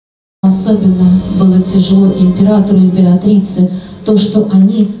особенно было тяжело императору и императрице то, что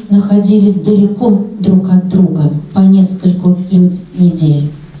они находились далеко друг от друга по нескольку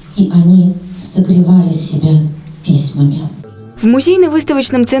недель, и они согревали себя письмами. В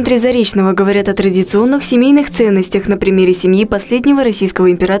музейно-выставочном центре Заречного говорят о традиционных семейных ценностях на примере семьи последнего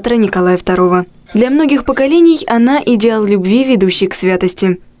российского императора Николая II. Для многих поколений она – идеал любви, ведущий к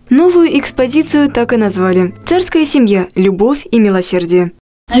святости. Новую экспозицию так и назвали – «Царская семья. Любовь и милосердие».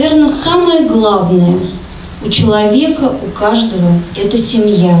 Наверное, самое главное у человека, у каждого – это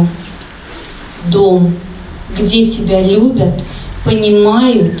семья, дом, где тебя любят,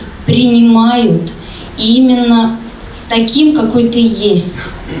 понимают, принимают, и именно таким, какой ты есть,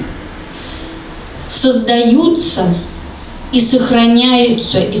 создаются и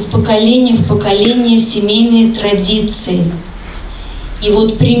сохраняются из поколения в поколение семейные традиции. И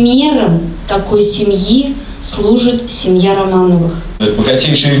вот примером такой семьи служит семья Романовых.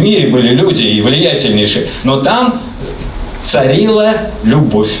 Богатейшие в мире были люди и влиятельнейшие, но там царила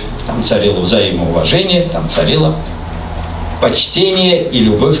любовь, там царило взаимоуважение, там царило почтение и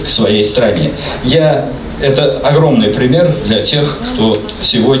любовь к своей стране. Это огромный пример для тех, кто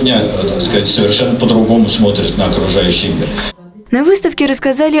сегодня, так сказать, совершенно по-другому смотрит на окружающий мир. На выставке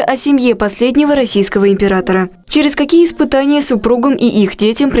рассказали о семье последнего российского императора. Через какие испытания супругам и их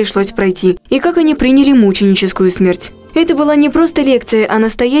детям пришлось пройти, и как они приняли мученическую смерть. Это была не просто лекция, а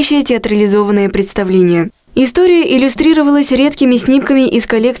настоящее театрализованное представление. История иллюстрировалась редкими снимками из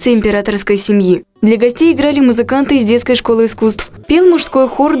коллекции императорской семьи. Для гостей играли музыканты из детской школы искусств, пел мужской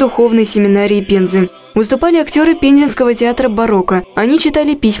хор духовной семинарии Пензы. Выступали актеры Пензенского театра «Барокко». Они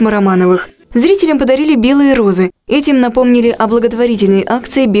читали письма Романовых. Зрителям подарили белые розы. Этим напомнили о благотворительной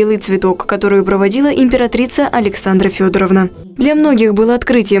акции «Белый цветок», которую проводила императрица Александра Федоровна. Для многих было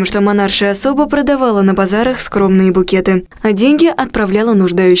открытием, что монаршая особа продавала на базарах скромные букеты, а деньги отправляла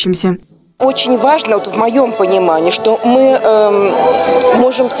нуждающимся. Очень важно, вот в моем понимании, что мы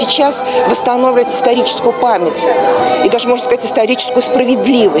можем сейчас восстанавливать историческую память и даже, можно сказать, историческую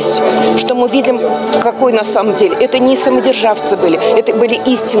справедливость, что мы видим, какой на самом деле. Это не самодержавцы были, это были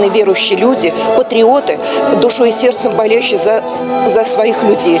истинно верующие люди, патриоты, душой и сердцем болеющие за своих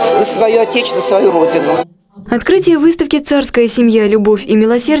людей, за свое отечество, за свою родину. Открытие выставки «Царская семья. Любовь и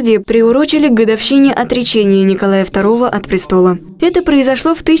милосердие» приурочили к годовщине отречения Николая II от престола. Это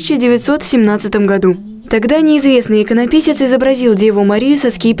произошло в 1917 году. Тогда неизвестный иконописец изобразил Деву Марию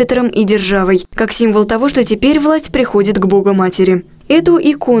со скипетром и державой, как символ того, что теперь власть приходит к Богу-Матери. Эту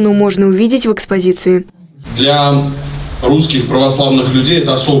икону можно увидеть в экспозиции. Для русских православных людей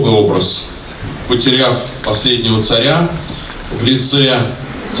это особый образ. Потеряв последнего царя в лице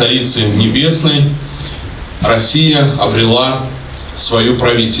Царицы Небесной, Россия обрела свою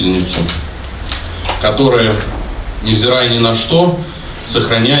правительницу, которая, невзирая ни на что,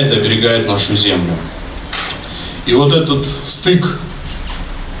 сохраняет и оберегает нашу землю. И вот этот стык,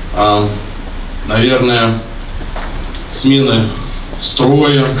 наверное, смены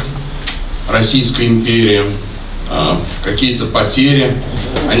строя Российской империи, какие-то потери,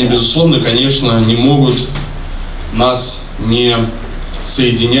 они, безусловно, конечно, не могут нас не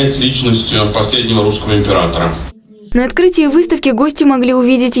соединять с личностью последнего русского императора. На открытии выставки гости могли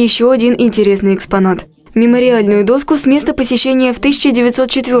увидеть еще один интересный экспонат – мемориальную доску с места посещения в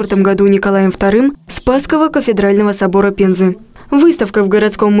 1904 году Николаем II Спасского кафедрального собора Пензы. Выставка в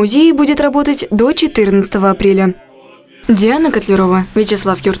городском музее будет работать до 14 апреля. Диана Котлярова,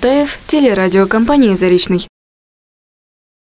 Вячеслав Юртаев, телерадиокомпания «Заречный».